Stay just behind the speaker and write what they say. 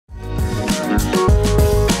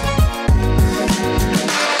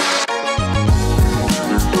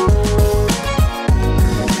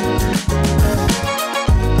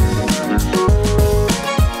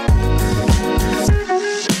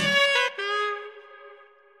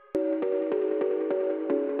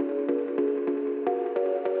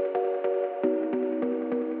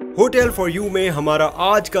Hotel for you में हमारा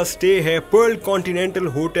आज का स्टे है पर्ल कॉन्टिनेंटल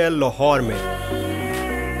होटल लाहौर में,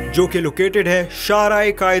 जो कि लोकेटेड है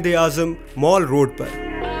शाराए कायदे आजम मॉल रोड पर।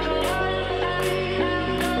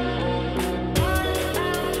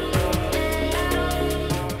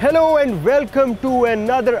 Hello and welcome to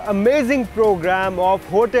another amazing program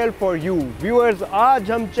of Hotel for You. Viewers,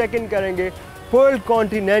 आज हम चेक इन करेंगे पर्ल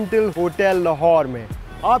कॉन्टिनेंटल होटल लाहौर में।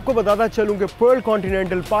 आपको बताता चलूं कि पर्ल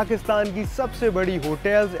कॉन्टिनेंटल पाकिस्तान की सबसे बड़ी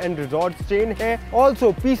होटल्स एंड रिजॉर्ट्स चेन है।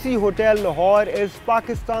 Also PC hotel Lahore is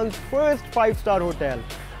Pakistan first 5-star hotel.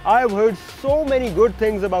 I have heard so many good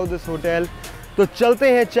things about this hotel. तो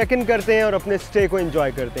चलते हैं, चेक इन करते हैं और अपने स्टे को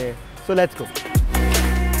एंजॉय करते हैं। So let's go.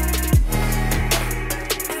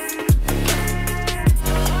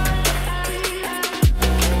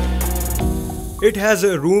 It has a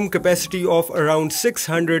room capacity of around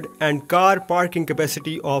 600 and car parking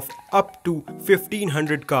capacity of up to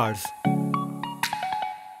 1500 cars.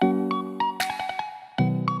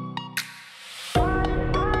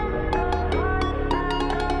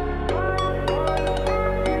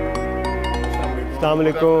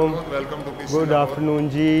 Assalamualaikum. Welcome to PClahore. Good afternoon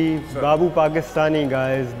ji. Babu Pakistani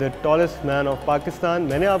guys, the tallest man of Pakistan।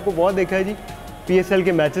 मैंने आपको बहुत देखा है जी PSL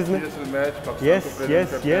के matches में। yes,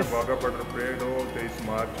 Wagah border parade हो, 23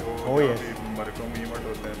 मार्च हो, मरकम event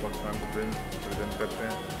होते हैं, पाकिस्तान को प्रेजेंट करते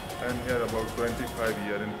हैं। And here about 25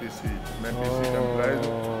 year in PC. मैं पीसी का एम्प्लॉय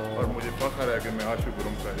हूं और मुझे फख्र है कि मैं आशिक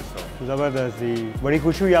रूम का हिस्सा हूं। ज़बरदस्त जी, बड़ी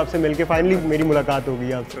खुशी हुई आपसे मिलके। फाइनली मेरी मुलाकात हो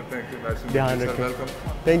गई आपसे। थैंक यू, ध्यान रखें। Welcome.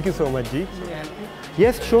 Thank you so much ji.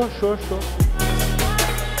 Yes, sure.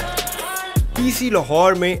 PC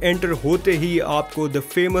Lahore में एंटर होते ही आपको the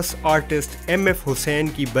famous artist MF Hussain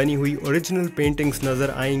की बनी हुई ओरिजिनल पेंटिंग्स नजर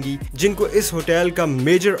आएंगी, जिनको इस होटल का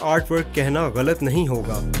मेजर आर्ट वर्क कहना गलत नहीं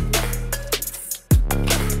होगा।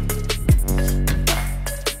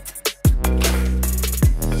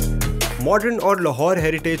 मॉडर्न और लाहौर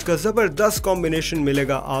हेरिटेज का जबरदस्त कॉम्बिनेशन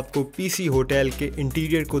मिलेगा आपको पीसी होटल के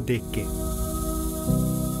इंटीरियर को देख के।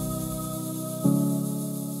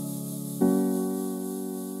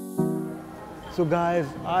 So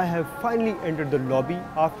guys, I have finally entered the lobby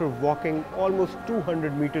after walking almost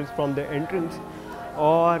 200 meters from the entrance,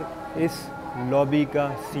 और इस लॉबी का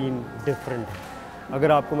सीन डिफरेंट है।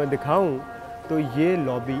 अगर आपको मैं दिखाऊं तो ये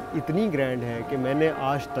लॉबी इतनी ग्रैंड है कि मैंने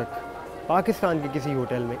आज तक पाकिस्तान के किसी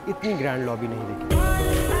होटल में इतनी ग्रैंड लॉबी नहीं देखी।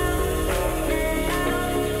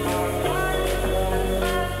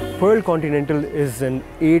 Perl continental is an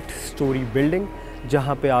 8-story building,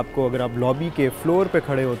 जहाँ पे आपको, अगर आप लॉबी के फ्लोर पे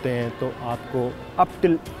खड़े होते हैं तो आपको up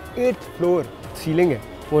till 8th floor ceiling है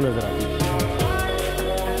वो नज़र आती है।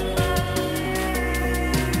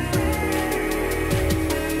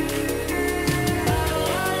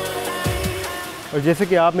 और जैसे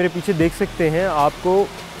कि आप मेरे पीछे देख सकते हैं, आपको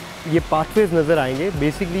ये पाथवेज नज़र आएंगे।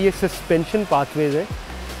 बेसिकली ये सस्पेंशन पाथवेज हैं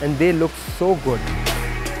and they look so good.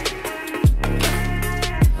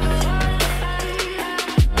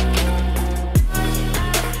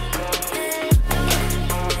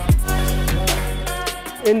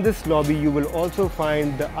 In this lobby, you will also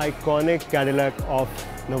find the iconic Cadillac of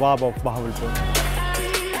Nawab of Bahawalpur.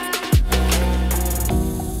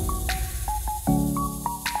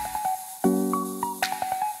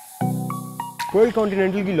 Perl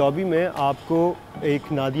continental की लॉबी में आपको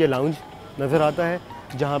एक नादिया लाउंज नज़र आता है,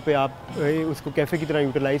 जहाँ पे आप उसको कैफ़े की तरह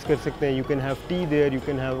यूटिलाइज़ कर सकते हैं। You can have T there, you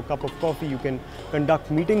can have a cup of coffee, you can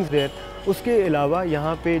conduct meetings there. उसके अलावा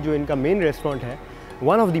यहाँ पे जो इनका मेन रेस्टोरेंट है,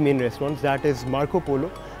 one of the main restaurants, that is Marco Polo,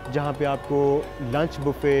 जहाँ पे आपको लंच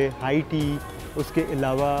बुफ़े, हाई टी, उसके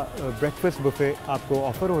अलावा ब्रेकफास्ट बुफ़े आपको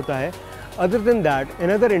ऑफ़र होता है। Other than that,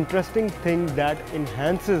 another interesting thing that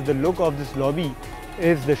enhances the look of this lobby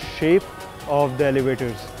is the shape of the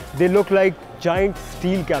elevators. They look like giant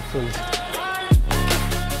steel capsules.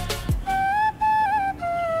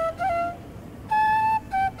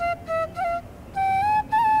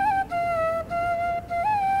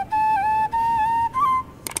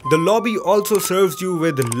 The lobby also serves you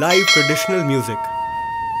with live traditional music.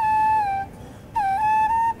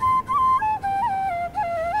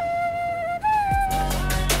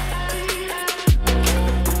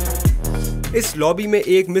 इस lobby में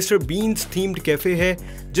एक mister beans themed cafe है,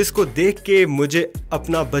 जिसको देख के मुझे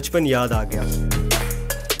अपना बचपन याद आ गया।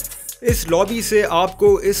 इस लॉबी से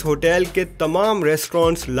आपको इस होटल के तमाम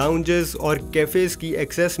रेस्टोरेंट्स, लाउंजेस और कैफेज की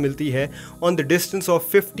एक्सेस मिलती है on the distance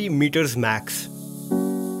of 50 metres max.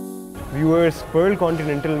 Viewers, Perl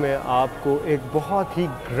continental में आपको एक बहुत ही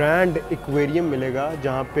ग्रैंड एक्वेरियम मिलेगा,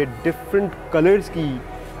 जहाँ पे डिफरेंट कलर्स की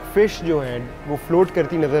फ़िश जो हैं वो फ्लोट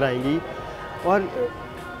करती नज़र आएंगी। और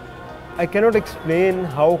I cannot explain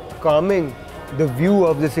how calming the view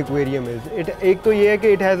of this aquarium is. एक तो ये है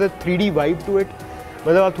कि it has a 3D vibe to it.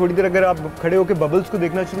 मतलब आप थोड़ी देर अगर आप खड़े होकर बबल्स को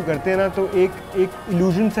देखना शुरू करते हैं ना तो एक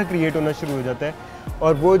इल्यूजन सा क्रिएट होना शुरू हो जाता है,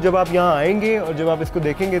 और वो जब आप यहाँ आएंगे और जब आप इसको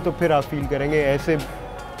देखेंगे तो फिर आप फील करेंगे, ऐसे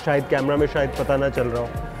शायद कैमरा में शायद पता ना चल रहा हो,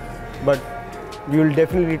 but we will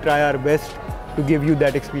definitely try our best to give you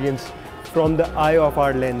that experience from the I of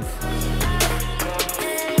our lens.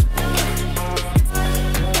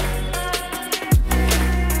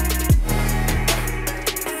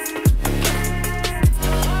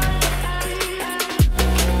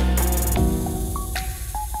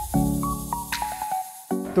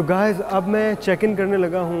 तो गाइस अब मैं चेक इन करने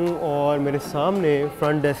लगा हूँ और मेरे सामने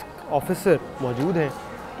फ्रंट डेस्क ऑफिसर मौजूद हैं.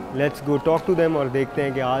 Let's go talk to them और देखते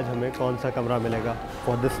हैं कि आज हमें कौन सा कमरा मिलेगा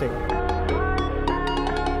for this stay.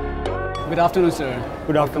 Good afternoon, sir.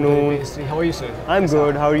 Good afternoon. How are you, sir? I'm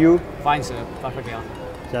good. How are you? Fine, sir. Perfect.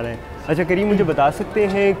 चलें. अच्छा करीम, मुझे बता सकते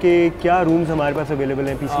हैं कि क्या रूम्स हमारे पास अवेलेबल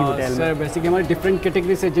हैं पीसी होटल में? सर बेसिकली हमारे डिफरेंट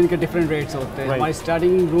कैटेगरीज है जिनके डिफरेंट रेट्स होते हैं. हमारी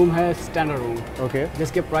स्टार्टिंग रूम है स्टैंडर्ड रूम, ओके,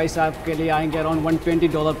 जिसके प्राइस आपके लिए आएंगे अराउंड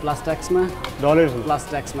 $120 प्लस टैक्स में. डॉलर्स प्लस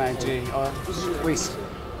टैक्स में जी. और please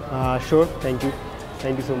sure, thank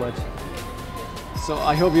you so much. So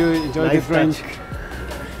I hope you enjoy the drink.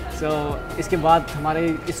 सो इसके बाद हमारे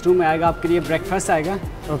इस रूम में आएगा आपके लिए ब्रेकफास्ट आएगा.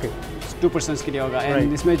 ओके, 2 पर्सन्स के लिए होगा.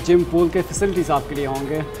 एंड इसमें जिम पूल के फैसिलिटीज़ आपके लिए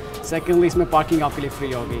होंगे. सेकेंडली इसमें पार्किंग आपके लिए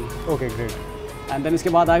फ्री होगी. Okay great. एंड देन इसके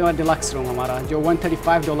बाद आएगा डिलक्स रूम हमारा जो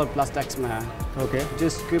 $135 प्लस टैक्स में है. ओके,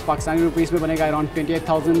 जिसके पाकिस्तानी रुपीज़ में बनेगा around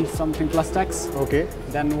 28,000 something plus tax. Okay,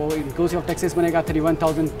 then वो इंक्लूसिव ऑफ टैक्सेस बनेगा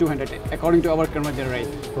 31,200 according to our conversion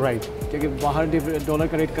rate. Right, क्योंकि बाहर डॉलर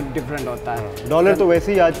का रेट डिफरेंट होता है. डॉलर तो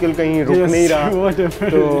वैसे ही आजकल कहीं रुक नहीं रहा,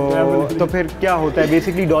 तो फिर क्या होता है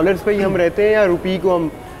बेसिकली डॉलर्स पे ही हम रहते हैं या रुपी को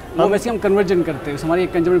हम वैसे हम कन्वर्जन करते हैं. हमारी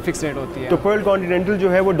एक कंजम्पशन फिक्स रेट होती है. तो पर्ल कॉन्टिनेंटल जो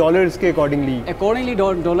है वो डॉलर्स के अकॉर्डिंगली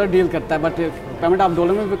डॉलर डील करता है. बट पेमेंट आप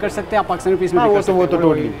डॉलर में भी कर सकते हैं, आप पाकिस्तानी रुपीस में भी कर सकते हैं. वो तो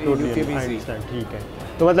टोटली ठीक है.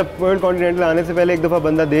 तो मतलब पर्ल कॉन्टिनेंटल आने से पहले एक दफ़ा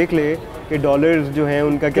बंदा देख ले कि डॉलर्स जो हैं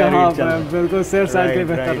उनका क्या रेट चल रहा है. बिल्कुल सेफ साइड पे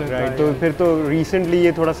बेहतर रहता है. तो फिर तो रिसेंटली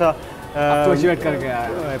ये थोड़ा सा अप्रिशिएट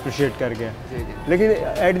कर गया. लेकिन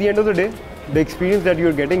at the end of the day the experience that you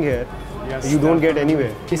are getting here you don't get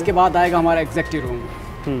anywhere. इसके बाद आएगा हमारा एग्जीक्यूटिव रूम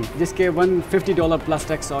जिसके $150 प्लस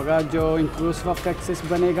टैक्स होगा, जो इंक्लूसिव ऑफ टैक्सेस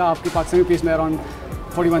बनेगा आपकी पाकिस्तानी रुपीस में अराउंड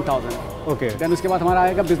 41,000. ओके, देन उसके बाद हमारा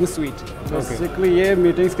आएगा बिजनेस स्वीट. बेसिकली ये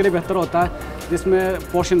मीटिंग्स के लिए बेहतर होता है, जिसमें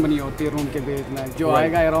पोर्शन बनी होती है रूम के बीच में, जो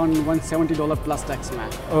आएगा अराउंड $170 प्लस टैक्स में.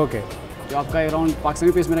 ओके, जो आपका अराउंड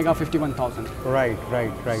पाकिस्तानी रुपीस बनेगा 51,000. Right.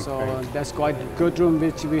 So that's quite good room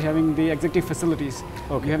which we having the executive facilities.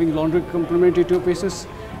 Okay. We having laundry complimentary 2 pieces,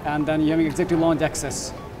 and then you having executive lounge access.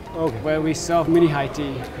 Okay. Where we serve mini high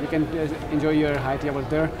tea. You can enjoy your high tea over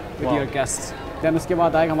there with your guests. Then उसके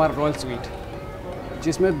बाद आएगा हमारा royal sweet,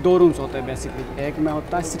 जिसमें 2 rooms होते हैं basically. एक में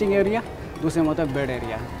होता है सिटिंग एरिया, दूसरे में होता है बेड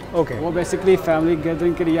एरिया. ओके, वो बेसिकली फैमिली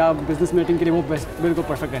गैदरिंग के लिए या बिजनेस मीटिंग के लिए वो बिल्कुल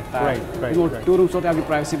परफेक्ट रहता है. वो 2 रूम्स होते हैं, आपकी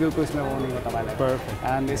प्राइवेसी बिल्कुल इसमें वो नहीं होता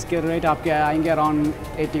वाला. एंड इसके रेट आपके आएंगे अराउंड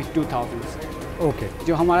 82,000. ओके,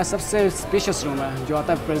 जो हमारा सबसे स्पेशियस रूम है जो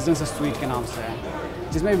आता है प्रेसिडेंस स्वीट के नाम से है,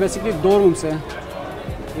 जिसमें बेसिकली 2 रूम्स हैं.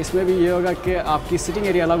 इसमें भी ये होगा कि आपकी सिटिंग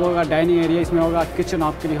एरिया अलग होगा, डाइनिंग एरिया इसमें होगा, किचन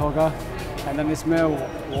आपके लिए होगा, एंड देन इसमें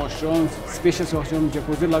वॉशरूम, स्पेशियस वॉशरूम,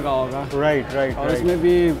 जकूज़ी लगा होगा. राइट. और इसमें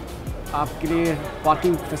भी आपके लिए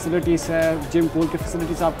पार्किंग फैसिलिटीज़ है, जिम पूल की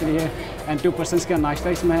फैसिलिटीज़ आपके लिए, एंड 2 पर्सन्स का नाश्ता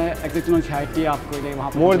इसमें है. एग्जीक्यूटिव हाई टी आपको लिए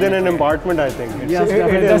वहाँ more than an apartment I think. Yes,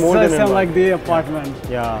 that's like the apartment.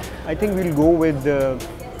 Yeah, I think we'll go with the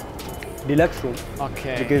deluxe room.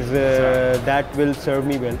 Okay. Because that will serve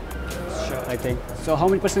me well. Sure. I think. So how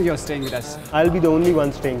many persons you are staying with us? I'll be the only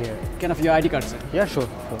one staying here. Can I have your ID card, sir? Yeah, sure.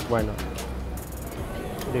 Why not?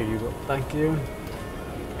 There you go. Thank you.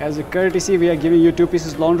 As a courtesy, we are giving you 2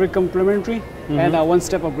 pieces laundry complimentary and a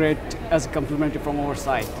 1-step upgrade as a complimentary from our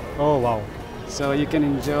side. Oh wow. So you can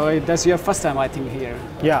enjoy. That's your first time, I think, here.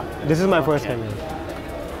 Yeah, this is my first time here.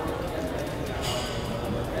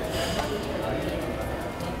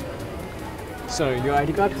 Sir, your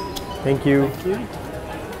ID card? Thank you. Thank you.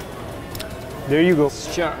 There you go.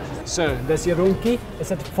 Sure. Sir, that's your room key.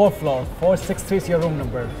 It's at 4th floor. 463 is your room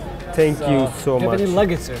number. Thank you so much. Do you have any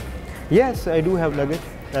luggage, sir? Yes, I do have luggage.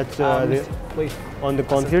 That's there please. On the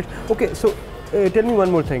concierge. Okay, so tell me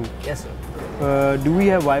one more thing. Yes, sir. Do we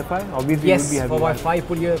have Wi-Fi? Obviously, yes, we'll be having for Wi-Fi.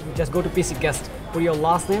 Just go to PC guest. Put your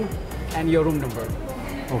last name and your room number.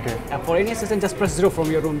 Okay. And for any assistance, just press 0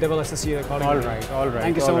 from your room. They will assist you accordingly. All right.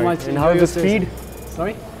 Thank you so much. And how's the speed?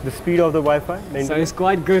 Sorry? The speed of the Wi-Fi? So it's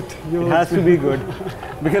quite good. It has to be good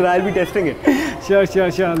because I'll be testing it. Sure. Let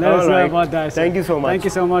us know about that. Sir. Thank you so much. Thank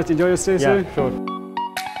you so much. Enjoy your stay, sir. Yeah, sure.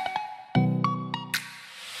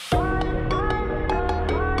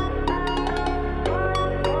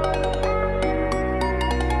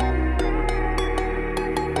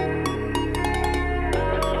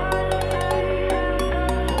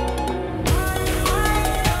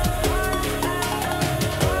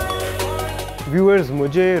 Viewers,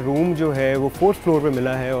 मुझे room जो है वो 4th floor पे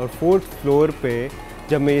मिला है और 4th floor पे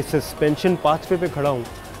जब मैं इस सस्पेंशन पाथवे पे खड़ा हूँ,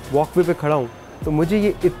 वॉकवे पे खड़ा हूँ, तो मुझे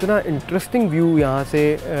ये इतना इंटरेस्टिंग व्यू यहाँ से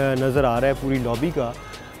नज़र आ रहा है पूरी लॉबी का।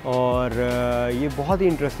 और ये बहुत ही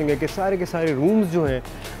इंटरेस्टिंग है कि सारे के सारे रूम्स जो हैं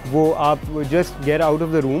वो आप just get out of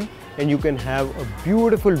the room and you can have a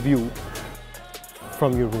beautiful view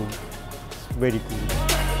from your room. Very cool.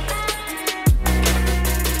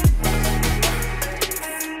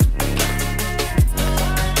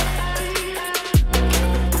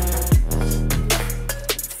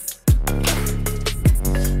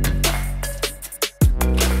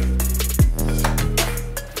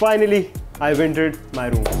 Finally, I've entered my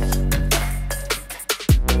room.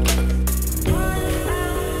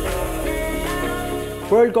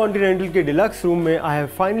 Pearl-Continental के डिलक्स रूम में I have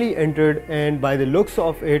finally entered and by the looks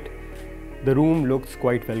of it, the room looks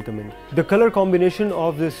quite welcoming. The color combination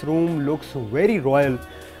of this room looks very royal.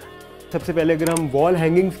 सबसे पहले अगर हम wall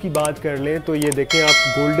hangings की बात कर लें तो ये देखें आप,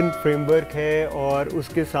 गोल्डन फ्रेमवर्क है और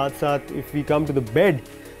उसके साथ साथ if we come to the bed,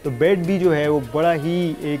 तो बेड भी जो है वो बड़ा ही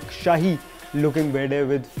एक शाही लुकिंग बेड है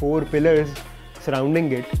विद 4 पिलर्स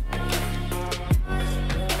सराउंडिंग इट।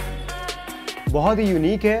 बहुत ही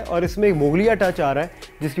यूनिक है और इसमें एक मुगलिया टच आ रहा है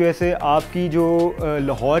जिसकी वजह से आपकी जो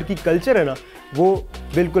लाहौर की कल्चर है ना वो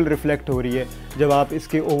बिल्कुल रिफ्लेक्ट हो रही है जब आप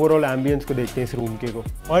इसके ओवरऑल एम्बियंस को देखते हैं इस रूम के को।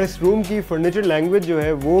 और इस रूम की फर्नीचर लैंग्वेज जो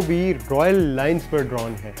है वो भी रॉयल लाइंस पर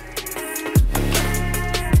ड्रॉन है।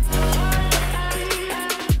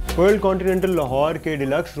 पर्ल कॉन्टिनेंटल लाहौर के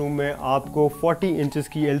डिलक्स रूम में आपको 40 इंचेस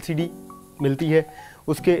की LCD मिलती है।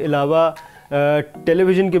 उसके अलावा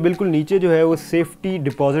टेलीविज़न के बिल्कुल नीचे जो है वो सेफ्टी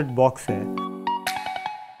डिपॉजिट बॉक्स है।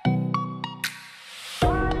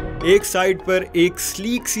 एक साइड पर एक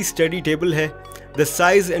स्लीक सी स्टडी टेबल है। The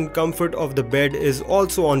size and comfort of the bed is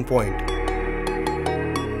also on point.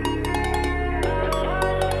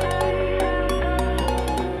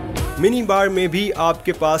 Mini bar में भी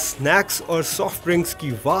आपके पास स्नैक्स और सॉफ्ट ड्रिंक्स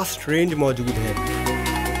की वास्ट रेंज मौजूद है।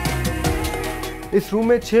 इस रूम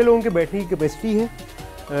में 6 लोगों के बैठने की कैपेसिटी है।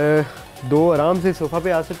 2 आराम से सोफ़ा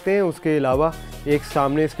पे आ सकते हैं। उसके अलावा एक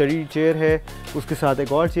सामने स्टडी चेयर है, उसके साथ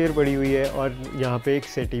एक और चेयर पड़ी हुई है और यहाँ पे एक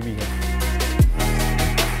सेटी भी है।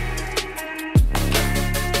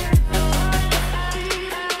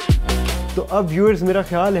 तो अब व्यूअर्स मेरा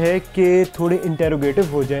ख्याल है कि थोड़े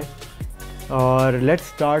इंटेरोगेटिव हो जाएं और let's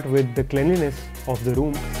start with the cleanliness of the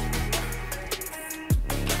room.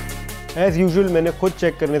 As usual मैंने खुद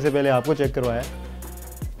चेक करने से पहले आपको चेक करवाया।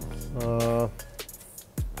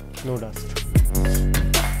 No dust.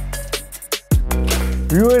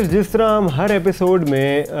 व्यूअर्स, जिस तरह हम हर एपिसोड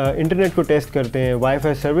में इंटरनेट को टेस्ट करते हैं,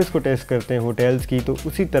 वाईफाई सर्विस को टेस्ट करते हैं होटल्स की, तो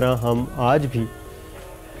उसी तरह हम आज भी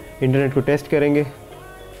इंटरनेट को टेस्ट करेंगे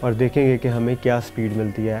और देखेंगे कि हमें क्या स्पीड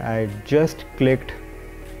मिलती है। आई जस्ट क्लिक्ड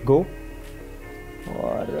गो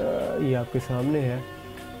और ये आपके सामने है।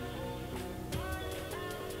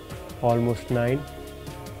 Almost 9,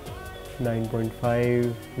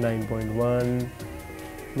 9.5, 9.1,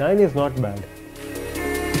 9 is not bad.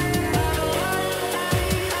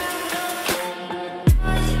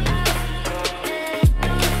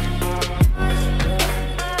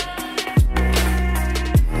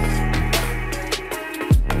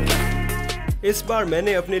 इस बार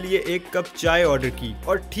मैंने अपने लिए एक कप चाय ऑर्डर की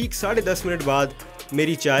और ठीक 10:30 मिनट बाद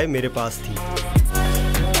मेरी चाय मेरे पास थी।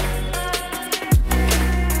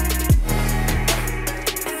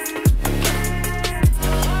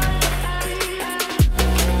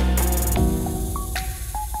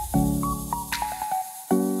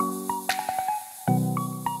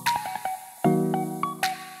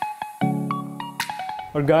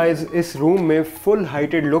 और गाइस, इस रूम में फुल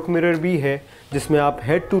हाइटेड लुक मिरर भी है जिसमें आप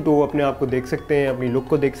हेड टू टो अपने आप को देख सकते हैं, अपनी लुक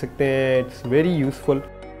को देख सकते हैं। It's very useful.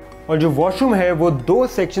 और जो वॉशरूम है वो 2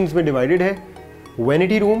 सेक्शंस में डिवाइडेड है,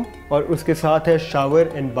 वैनिटी रूम और उसके साथ है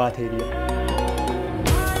शावर एंड बाथ एरिया।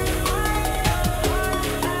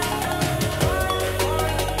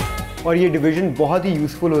 और ये डिवीज़न बहुत ही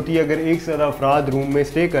यूज़फुल होती है अगर एक से ज़्यादा अफराद रूम में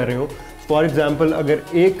स्टे कर रहे हो। फॉर एग्ज़ाम्पल,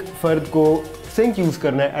 अगर एक फ़र्द को सिंक यूज़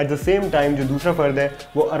करना है, एट द सेम टाइम जो दूसरा फ़र्द है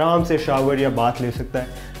वो आराम से शावर या बाथ ले सकता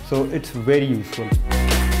है। So it's very useful.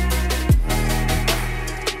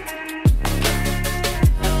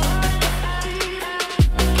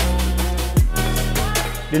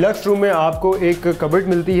 Deluxe room में आपको एक कबर्ड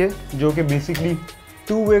मिलती है जो कि बेसिकली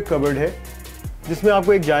 2-वे कबर्ड है, जिसमें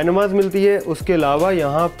आपको एक जायनमाज मिलती है। उसके अलावा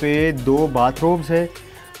यहाँ पे 2 बाथरोब्स हैं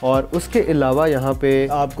और उसके अलावा यहाँ पे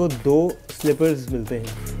आपको 2 स्लीपर्स मिलते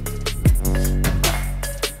हैं।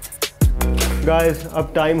 गाइस,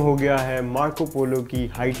 अब टाइम हो गया है मार्को पोलो की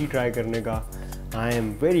हाई टी ट्राई करने का। I am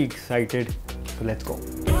very excited, so let's go.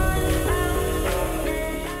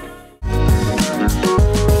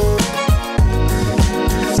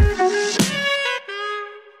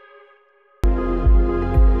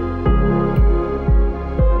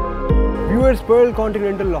 Perl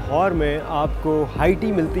continental Lahore में आपको हाई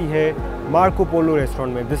टी मिलती है मार्को पोलो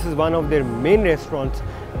रेस्टोरेंट में। This is one of their main restaurants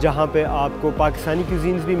जहाँ पे आपको पाकिस्तानी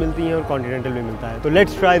क्यूजीन्स भी मिलती हैं और कॉन्टिनेंटल भी मिलता है। तो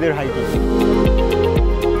let's try their high tea.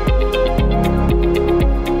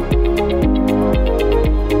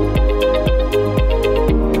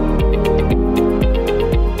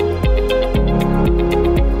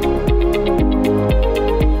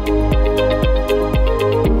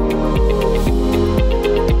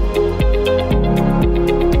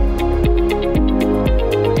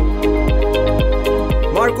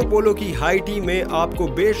 Marco Polo की हाई टी में आपको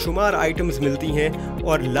बेशुमार आइटम्स मिलती हैं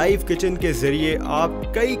और लाइव किचन के जरिए आप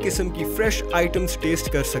कई किस्म की फ्रेश आइटम्स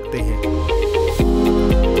टेस्ट कर सकते हैं।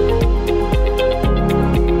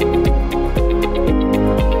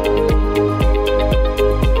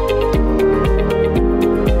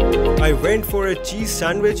 I went for a cheese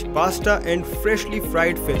sandwich, pasta and freshly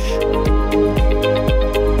fried fish.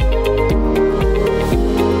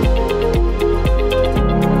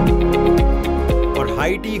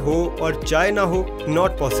 High tea हो और चाय ना हो,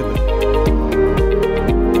 नॉट पॉसिबल।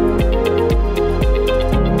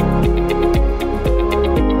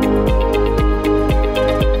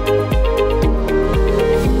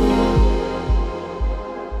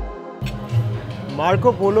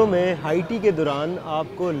 मार्को पोलो में हाई टी के दौरान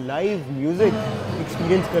आपको लाइव म्यूजिक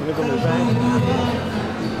एक्सपीरियंस करने को मिलता है।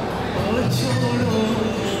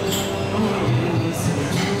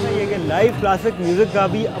 ये कि लाइव क्लासिक म्यूजिक का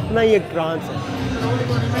भी अपना ही एक ट्रांस है।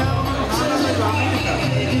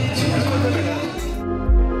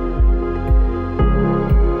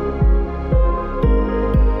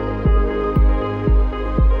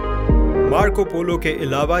 मार्को पोलो के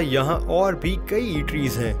अलावा यहाँ और भी कई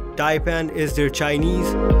ईटरीज हैं। टाइपैन is there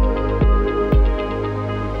Chinese.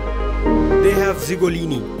 They have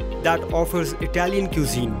ज़िगोलिनी that offers Italian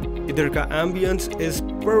cuisine. इधर का ambience is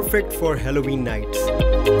perfect for Halloween nights.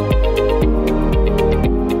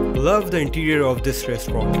 Love the interior of this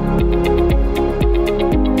restaurant.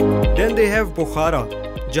 Then they have Bukhara,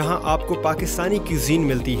 जहां आपको पाकिस्तानी क्यूजीन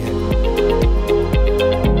मिलती है।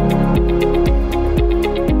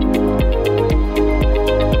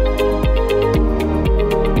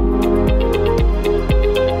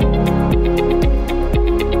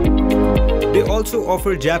 They also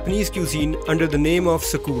offer Japanese cuisine under the name of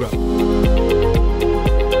Sakura.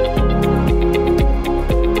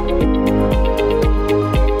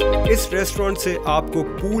 इस restaurant से आपको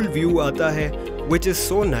pool view आता है, which is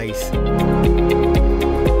so nice.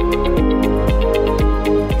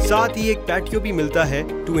 साथ ही एक पैटियो भी मिलता है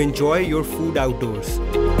to enjoy your food outdoors.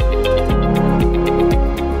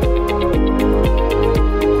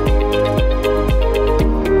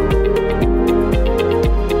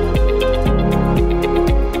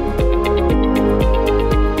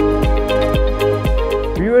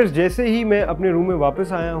 जैसे ही मैं अपने रूम में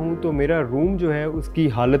वापस आया हूं तो मेरा रूम जो है उसकी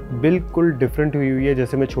हालत बिल्कुल डिफरेंट हुई है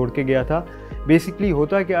जैसे मैं छोड़ के गया था। बेसिकली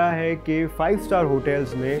होता क्या है कि 5 स्टार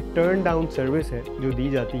होटल्स में टर्न डाउन सर्विस है जो दी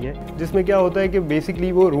जाती है, जिसमें क्या होता है कि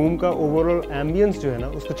बेसिकली वो रूम का ओवरऑल एम्बियंस जो है ना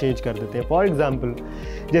उसको चेंज कर देते हैं। फॉर एग्जांपल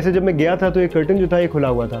जैसे जब मैं गया था तो ये कर्टन जो था ये खुला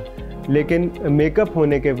हुआ था, लेकिन मेकअप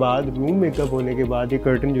होने के बाद, रूम मेकअप होने के बाद ये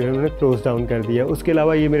कर्टन जो है उन्होंने क्लोज डाउन कर दिया। उसके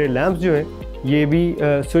अलावा ये मेरे लैंप्स जो हैं ये भी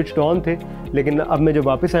स्विच्ड ऑन थे, लेकिन अब मैं जब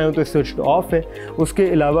वापस आया हूँ तो स्विच्ड ऑफ है। उसके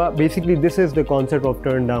अलावा basically this is the concept of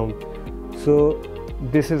turn down. So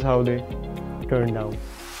this is how they turn down.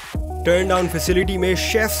 Turn down facility में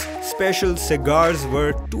chefs special cigars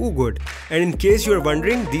were to good and in case you are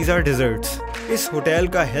wondering these are desserts. इस hotel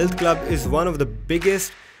का health club is one of the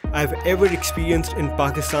biggest I've ever experienced in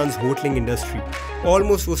Pakistan's hoteling industry.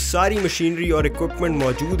 Almost वो सारी machinery और equipment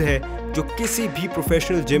मौजूद है जो किसी भी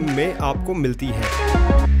प्रोफेशनल जिम में आपको मिलती है।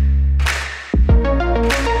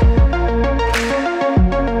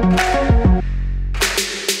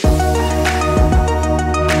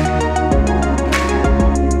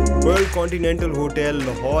 Pearl-Continental Hotel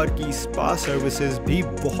लाहौर की स्पा सर्विसेज भी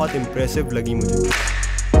बहुत इम्प्रेसिव लगी मुझे।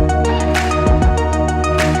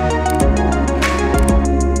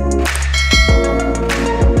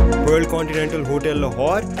 Pearl-Continental Hotel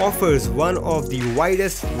Lahore offers one of the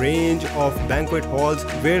widest range of banquet halls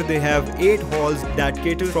where they have 8 halls that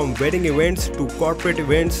cater from wedding events to corporate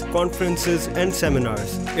events, conferences and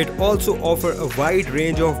seminars. It also offers a wide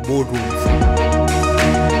range of boardrooms.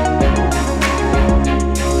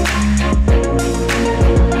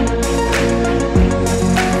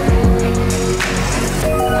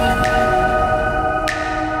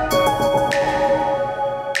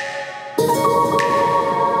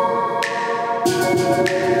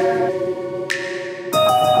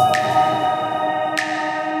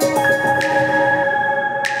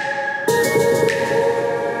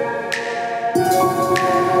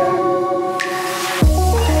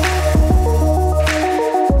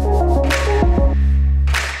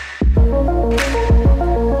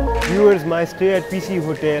 My stay at PC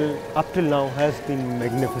hotel up till now has been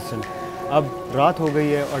magnificent. अब रात हो गई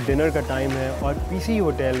है और dinner का time है और PC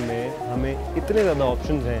hotel में हमें इतने ज़्यादा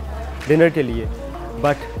ऑप्शंस हैं डिनर के लिए,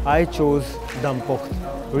 बट आई चोज़ दम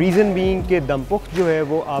पुख्त। रीज़न बीइंग कि दम पुख्त जो है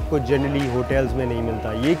वो आपको जनरली होटल्स में नहीं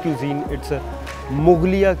मिलता। ये क्यूज़ीन इट्स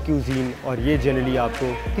मुगलिया क्यूज़ीन और ये जनरली आपको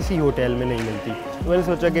किसी होटल में नहीं मिलती। तो मैंने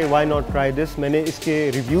सोचा कि वाई नॉट ट्राई दिस। मैंने इसके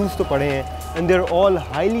रिव्यूज़ तो पढ़े हैं and they are all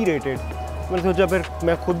highly rated. मैंने सोचा फिर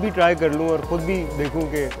मैं खुद भी ट्राई कर लूँ और ख़ुद भी देखूँ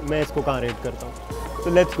कि मैं इसको कहाँ रेट करता हूँ। तो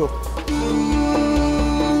let's go.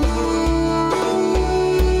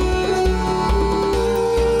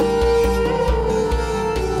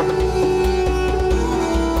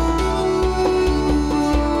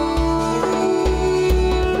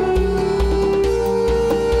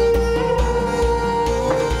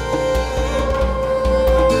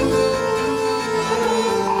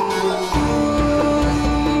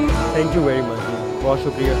 Thank you very much, बहुत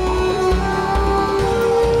शुक्रिया।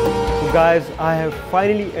 Guys I have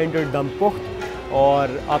finally entered दम पुख्त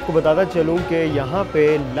और आपको बताता चलूँ कि यहाँ पे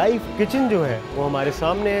लाइव किचन जो है वो हमारे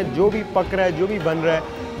सामने है। जो भी पक रहा है, जो भी बन रहा है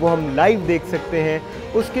वो हम लाइव देख सकते हैं।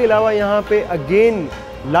 उसके अलावा यहाँ पे अगेन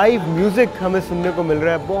लाइव म्यूज़िक हमें सुनने को मिल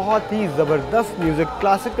रहा है, बहुत ही ज़बरदस्त music,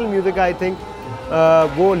 classical music I think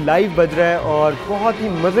वो लाइव बज रहा है और बहुत ही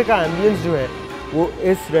मज़े का एम्बियंस जो है वो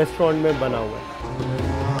इस रेस्टोरेंट में बना हुआ है।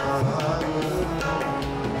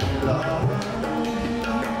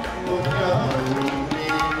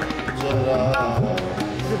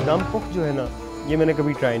 दम पुख्त जो है ना, ये मैंने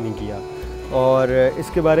कभी ट्राई नहीं किया और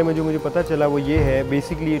इसके बारे में जो मुझे पता चला वो ये है,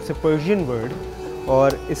 basically it's a Persian word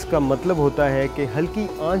और इसका मतलब होता है कि हल्की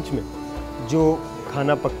आंच में जो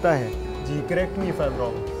खाना पकता है। जी correct me if I am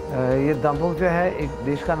wrong. ये दम पुख्त जो है एक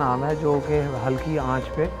डिश का नाम है जो कि हल्की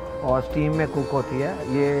आंच पे और स्टीम में कुक होती है।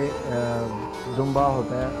 ये दुम्बा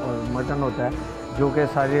होता है और मटन होता है जो कि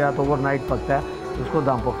सारी रात ओवरनाइट पकता है, उसको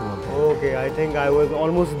दम पुख्त बोलते हैं। Okay, I think I was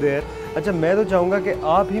almost there. अच्छा, मैं तो चाहूँगा कि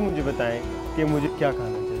आप ही मुझे बताएं कि मुझे क्या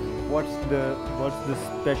खाना चाहिए। What's the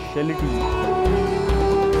speciality?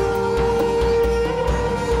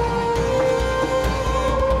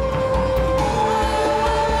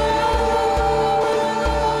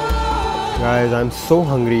 Guys, I'm so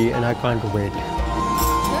hungry and I can't wait.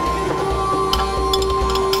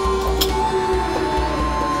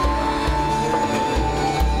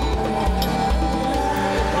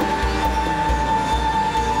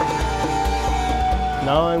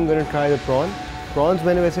 Now I'm gonna try the prawn. Prawns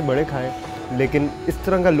मैंने वैसे बड़े खाए, लेकिन इस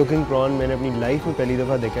तरह का लुकिंग प्रॉन मैंने अपनी लाइफ में पहली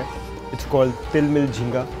दफ़ा देखा है। It's called तिल मिल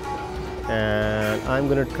झींगा and I'm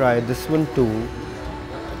gonna try this one too.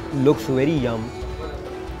 Looks very yum.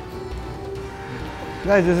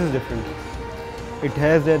 Guys, this is different. It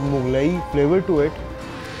has that Mughlai flavor to it,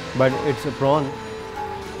 but it's a prawn.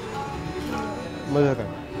 मज़ा का।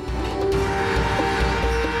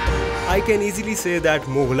 I can easily say that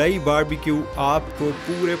Mughlai barbecue आपको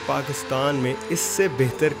पूरे पाकिस्तान में इससे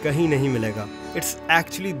बेहतर कहीं नहीं मिलेगा। It's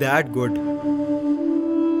actually that good.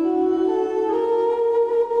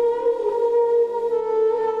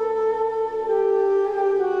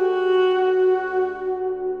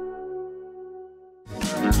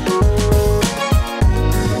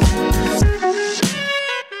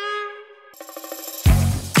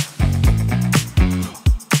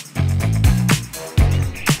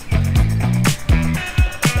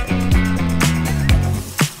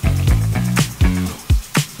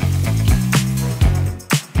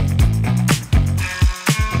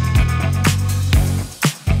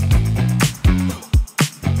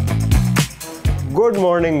 Good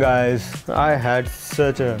morning guys, I had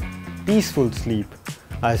such a peaceful sleep,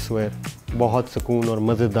 I swear. बहुत सुकून और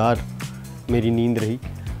मज़ेदार मेरी नींद रही।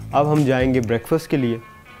 अब हम जाएंगे ब्रेकफास्ट के लिए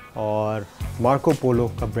और मार्को पोलो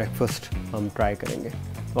का ब्रेकफास्ट हम ट्राई करेंगे।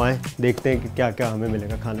 तो आए देखते हैं कि क्या क्या हमें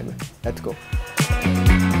मिलेगा खाने में। Let's go.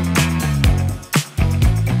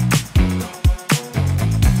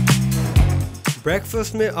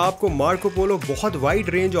 ब्रेकफास्ट में आपको मार्को पोलो बहुत वाइड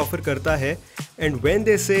रेंज ऑफर करता है and when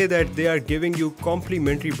they say that they are giving you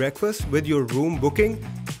complimentary breakfast with your room booking,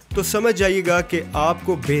 तो समझ जाइएगा कि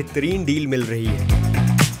आपको बेहतरीन डील मिल रही है।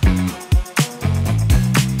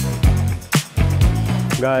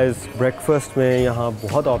 गाइस, ब्रेकफास्ट में यहाँ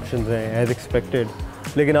बहुत ऑप्शंस हैं एज एक्सपेक्टेड,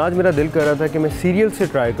 लेकिन आज मेरा दिल कर रहा था कि मैं सीरियल से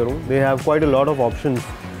ट्राई करूँ। They have quite a lot of options.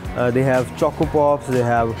 They have choco pops, they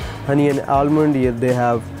have honey and almond, they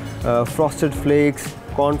have frosted flakes,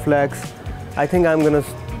 cornflakes. I think I'm gonna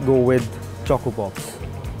go with choco pops.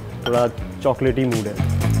 थोड़ा चॉकलेटी mood है।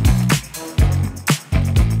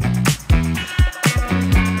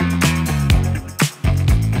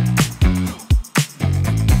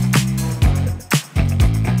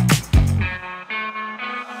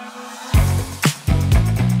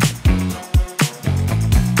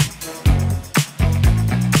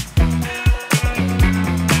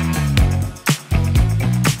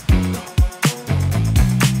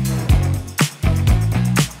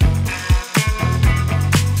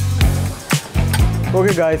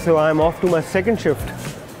 Okay guys, so I am off to my second shift.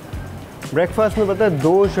 Breakfast में पता है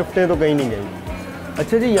 2 शिफ्टें तो कहीं नहीं गई।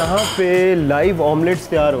 अच्छा जी, यहाँ पे लाइव ऑमलेट्स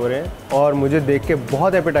तैयार हो रहे हैं और मुझे देख के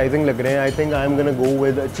बहुत एपेटाइजिंग लग रहे हैं। I think I am gonna go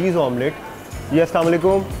with cheese omelette. जी अस्सलाम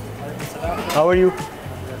वालेकुम, हाउ आर यू?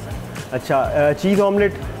 अच्छा, चीज़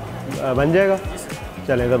ऑमलेट बन जाएगा?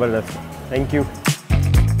 चलें, ज़बरदस्त, thank you.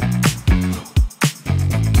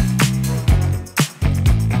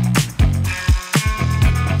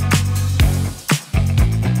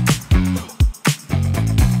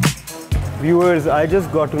 Viewers, I just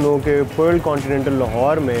got to know कि पर्ल कॉन्टिनेंटल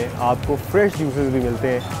लाहौर में आपको फ्रेश जूसेस भी मिलते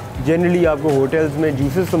हैं। जनरली आपको होटल्स में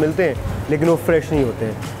जूसेस तो मिलते हैं लेकिन वो फ्रेश नहीं होते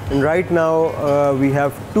हैं। And right now we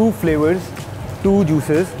have 2 flavours, 2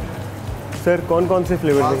 juices. Sir कौन कौन से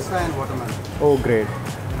फ्लेवर्स हैं? Oh great,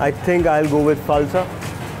 I think I will go with फालसा।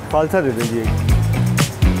 फालसा दे दीजिए।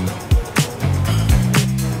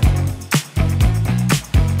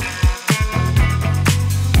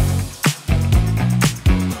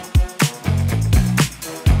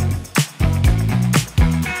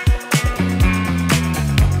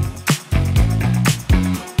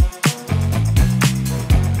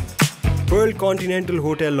 Pearl-Continental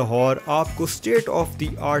Hotel Lahore आपको state of the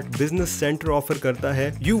art business centre offer करता है।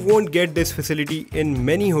 You won't get this facility in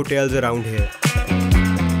many hotels around here.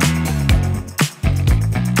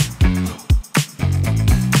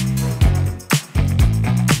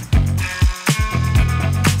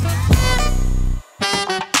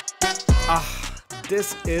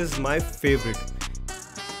 This is my favorite.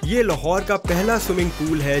 ये लाहौर का पहला swimming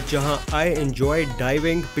pool है जहां I enjoy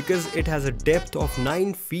diving because it has a depth of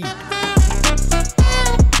 9 feet.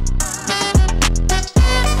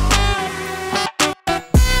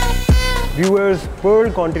 Viewers,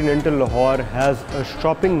 Pearl-Continental Lahore has a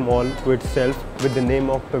shopping mall to itself with the name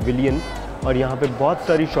of Pavilion और यहाँ पे बहुत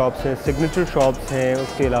सारी शॉप्स हैं, सिग्नेचर शॉप्स हैं।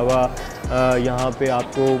 उसके अलावा यहाँ पे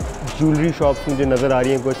आपको ज्वेलरी शॉप्स मुझे नज़र आ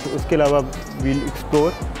रही हैं कुछ। उसके अलावा वील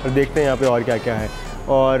एक्सप्लोर और देखते हैं यहाँ पे और क्या क्या है।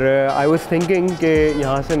 और आई वाज थिंकिंग कि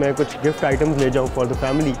यहाँ से मैं कुछ गिफ्ट आइटम्स ले जाऊँ for the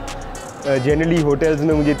family. Generally hotels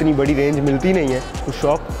में मुझे इतनी बड़ी रेंज मिलती नहीं है कुछ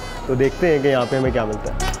शॉप, तो देखते हैं कि यहाँ पे हमें क्या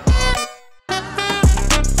मिलता है।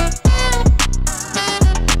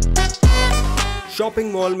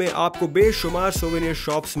 शॉपिंग मॉल में आपको बेशुमार सोवेनियर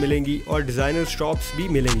शॉप्स मिलेंगी और डिजाइनर शॉप्स भी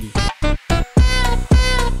मिलेंगी।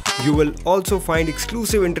 You will also find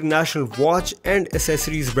exclusive international watch and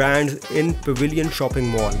accessories brands in Pavilion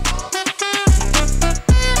shopping mall.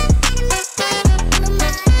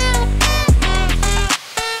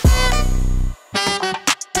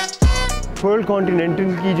 Perl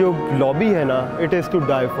continental की जो लॉबी है ना, it is to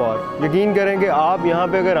die for. यकीन करें कि आप यहाँ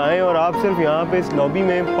पे अगर आएँ और आप सिर्फ यहाँ पे इस लॉबी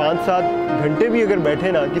में 5-7 घंटे भी अगर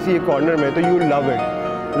बैठे ना किसी एक कॉर्नर में, तो you will love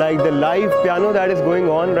it. Like the live piano that is going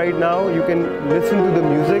on right now, you can listen to the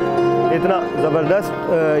music. इतना ज़बरदस्त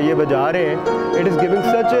ये बजा रहे हैं। It is giving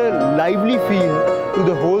such a lively feel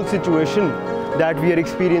to the whole situation that we are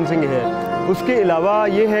experiencing here. उसके अलावा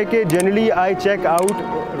ये है कि generally I check out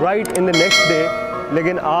right in the next day,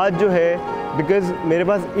 लेकिन आज जो है बिकॉज़ मेरे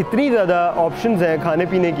पास इतनी ज़्यादा ऑप्शंस हैं खाने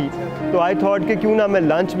पीने की, तो आई थॉट कि क्यों ना मैं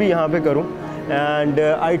लंच भी यहाँ पे करूँ। एंड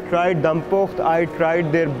आई ट्राइड दम पोख्त, I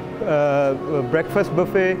tried there breakfast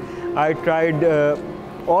buffet, I tried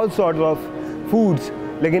all sort of foods,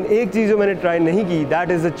 लेकिन एक चीज़ जो मैंने ट्राई नहीं की,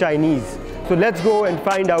 that is the Chinese. So let's go and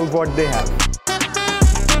find out what they have.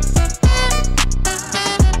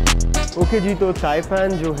 Okay जी, तो साइफान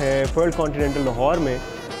जो है पर्ल कॉन्टिनेंटल लाहौर में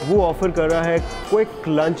वो ऑफ़र कर रहा है quick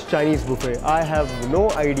lunch Chinese buffet. I have no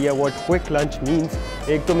idea what quick lunch means.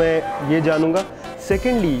 एक तो मैं ये जानूँगा।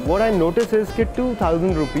 Secondly what I notice is कि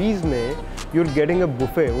 2000 रुपीज़ में you are getting a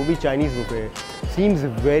buffet, वो भी Chinese buffet. Seems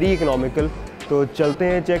very economical. तो चलते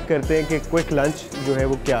हैं, चेक करते हैं कि क्विक लंच जो है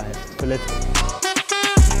वो क्या है। तो let's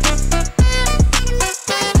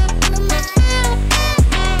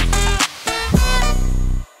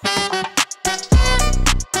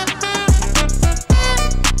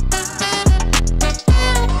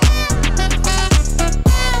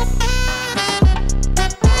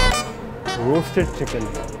roasted chicken.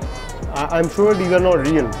 I'm sure these are not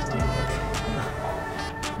real.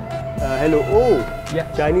 Hello. Oh, Yeah.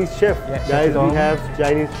 Chinese chef. Yeah, Guys, chef we have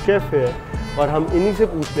Chinese chef here. और हम इन्हीं से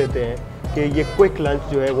पूछ लेते हैं कि ये quick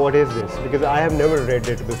lunch जो है, what is this? Because I have never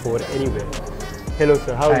read it before anywhere. Hello,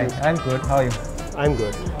 sir. How are you? I'm good. How are you? I'm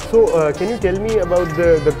good. So, can you tell me about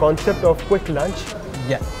the concept of quick lunch?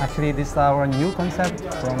 Yeah, actually, this is our new concept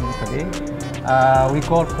from today. We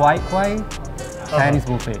call Kwai Chinese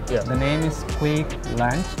buffet. Yeah. The name is Quick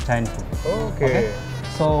Lunch Chinese buffet. Okay.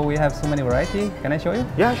 So So we have so many variety. Can I show you?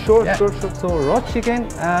 Yeah, sure, Yeah. sure. So raw chicken,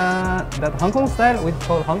 that Hong Kong style, we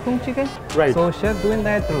call Hong Kong chicken. Right. So chef doing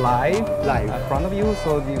that live in front of you,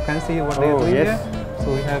 so you can see what they're doing yes. here.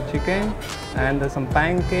 So we have chicken and some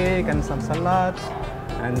pancake and some salad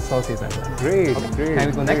and sauces as well. Great, great.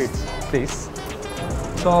 Can we go great. next, please?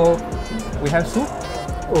 So we have soup.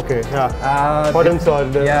 Okay, yeah. Hot and sour,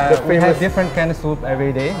 the we have famous. different kind of soup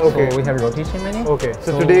every day. Okay. So we have rotation menu. Okay,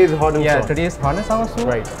 so today is hot and sour. Yeah, today is hot and sour soup.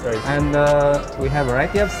 Right, right. And we have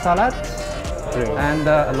variety of salad and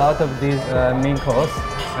a lot of these main course.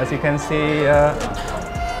 As you can see,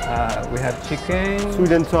 we have chicken.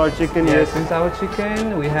 Sweet and sour chicken, Yes, yes. sweet and sour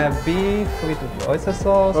chicken. We have beef with oyster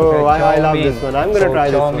sauce. Oh, we have I love chow this mein. one. I'm gonna try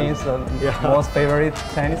this chow one. mein is the Yeah. most favorite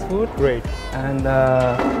Chinese food. Great. And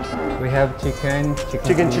we have chicken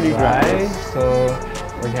chili rice. So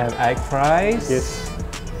we have egg fries. Yes.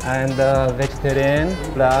 And vegetarian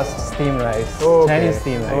plus steamed rice. Okay. Chinese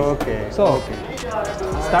steamed rice. Okay. So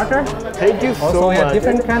starter. Thank you Also so we much. have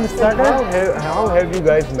different kind of starter. How have you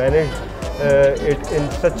guys managed it in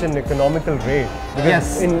such an economical rate? Because Yes,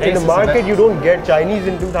 in yes, the it's market you don't get Chinese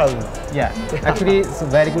in 2000. Yeah, actually it's a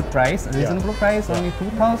very good price, reasonable price, only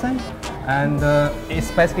 2,000. And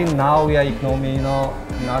especially now we are economy,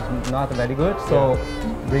 not very good. So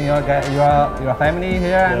bring your family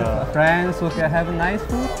here and friends who can have nice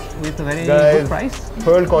food with a very good price.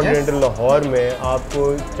 Pearl-Continental Lahore में आपको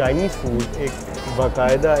Chinese food एक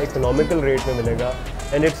बाकायदा economical rate में मिलेगा.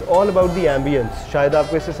 And it's all about the ambience. शायद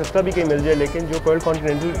आपको इससे सस्ता भी कहीं मिल जाए, लेकिन जो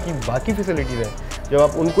Pearl-Continental की बाकी facilities हैं, जब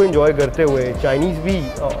आप उनको enjoy करते हुए Chinese भी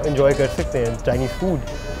enjoy कर सकते हैं, Chinese food,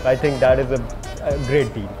 I think that is a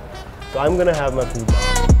great deal. So I'm gonna have my food now.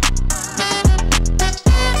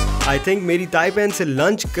 I think मेरी ताइपेन से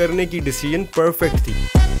lunch करने की decision perfect थी.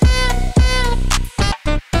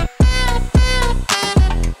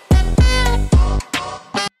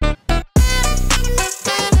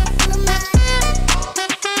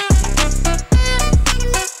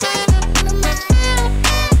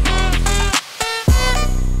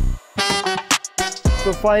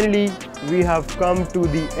 So finally we have come to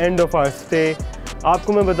the end of our stay.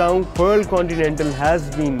 आपको मैं बताऊं, Pearl-Continental has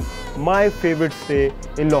been my favorite stay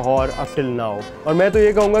in Lahore up till now. और मैं तो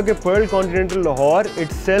ये कहूँगा कि Pearl-Continental Lahore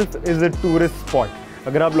itself is a tourist spot.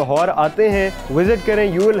 अगर आप लाहौर आते हैं, विजिट करें,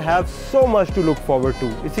 you will have so much to look forward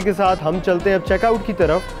to. इसी के साथ हम चलते हैं अब चेकआउट की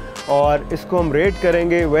तरफ और इसको हम रेट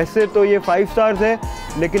करेंगे. वैसे तो ये 5 स्टार्स है,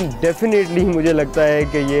 लेकिन डेफिनेटली मुझे लगता है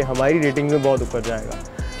कि ये हमारी रेटिंग में बहुत ऊपर जाएगा.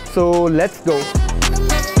 So let's go.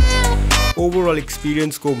 Overall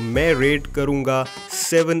experience को मैं रेट करूंगा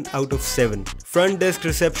 7 out of 7. Front desk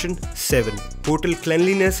reception 7, hotel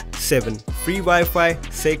cleanliness 7, free wifi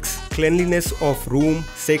 6, cleanliness of room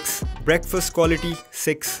 6, breakfast quality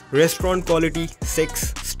 6, restaurant quality 6,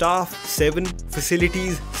 staff 7,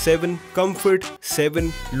 facilities 7, comfort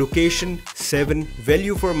 7, location 7,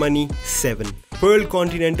 value for money 7. Perl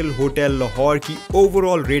continental hotel Lahore की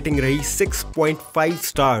overall rating रही 6.5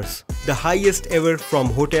 stars, the highest ever from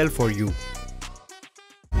hotel for you.